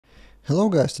Hello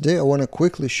guys, today I want to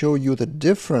quickly show you the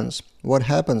difference, what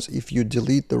happens if you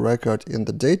delete the record in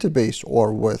the database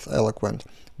or with Eloquent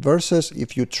versus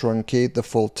if you truncate the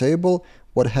full table,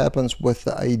 what happens with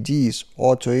the IDs,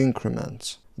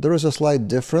 auto-increments. There is a slight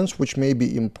difference which may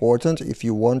be important if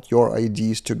you want your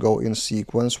IDs to go in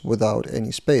sequence without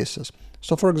any spaces.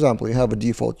 So for example, you have a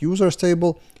default users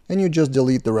table and you just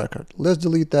delete the record. Let's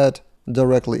delete that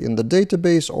directly in the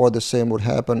database, or the same would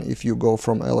happen if you go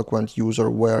from Eloquent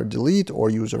user where delete or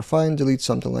user find delete,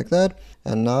 something like that.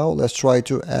 And now let's try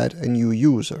to add a new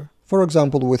user. For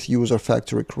example, with user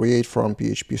factory create from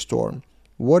PHP Storm.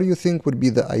 What do you think would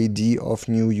be the ID of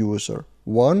new user?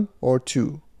 1 or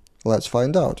 2? Let's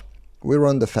find out. We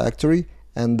run the factory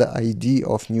and the ID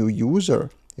of new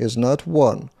user is not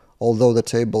 1. Although the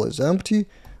table is empty,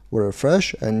 we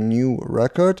refresh and new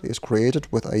record is created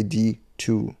with ID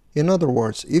 2. In other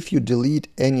words, if you delete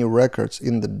any records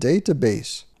in the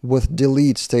database with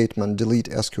delete statement, delete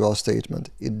SQL statement,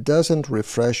 it doesn't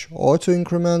refresh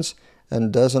auto-increments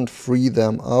and doesn't free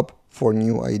them up for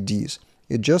new IDs.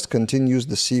 It just continues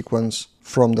the sequence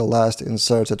from the last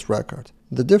inserted record.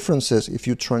 The difference is if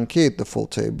you truncate the full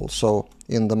table. So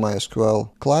in the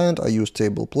MySQL client, I use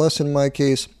table plus in my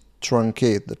case,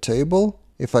 truncate the table.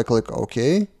 If I click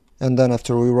OK, and then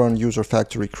after we run user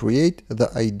factory create, the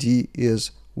ID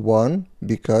is 1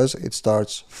 because it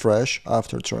starts fresh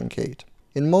after truncate.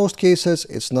 In most cases,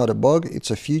 it's not a bug, it's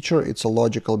a feature, it's a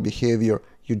logical behavior.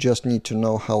 You just need to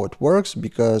know how it works,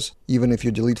 because even if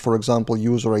you delete, for example,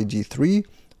 user ID 3,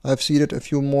 I've seeded a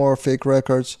few more fake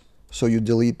records, so you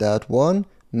delete that one.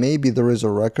 Maybe there is a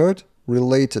record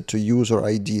related to user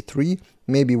ID 3,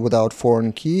 maybe without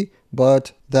foreign key,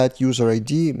 but that user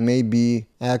ID may be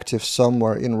active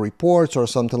somewhere in reports or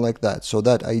something like that. So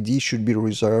that ID should be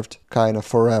reserved kind of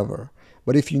forever.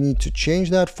 But if you need to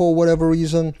change that for whatever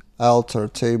reason, alter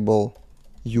table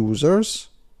users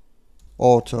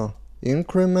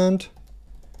auto-increment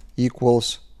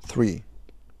equals 3.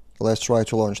 Let's try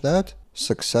to launch that.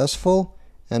 Successful.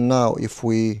 And now if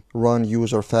we run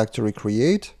user factory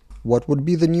create, what would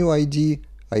be the new ID?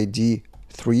 ID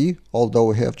 3, although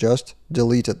we have just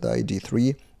deleted the ID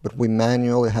 3, but we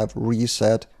manually have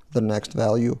reset the next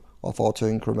value of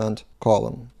auto-increment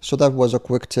column. So that was a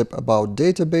quick tip about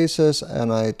databases,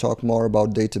 and I talk more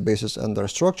about databases and their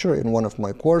structure in one of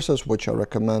my courses, which I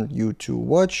recommend you to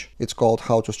watch. It's called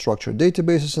How to Structure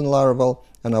Databases in Laravel,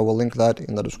 and I will link that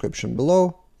in the description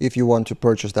below if you want to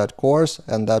purchase that course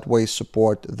and that way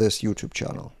support this YouTube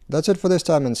channel. That's it for this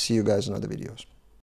time, and see you guys in other videos.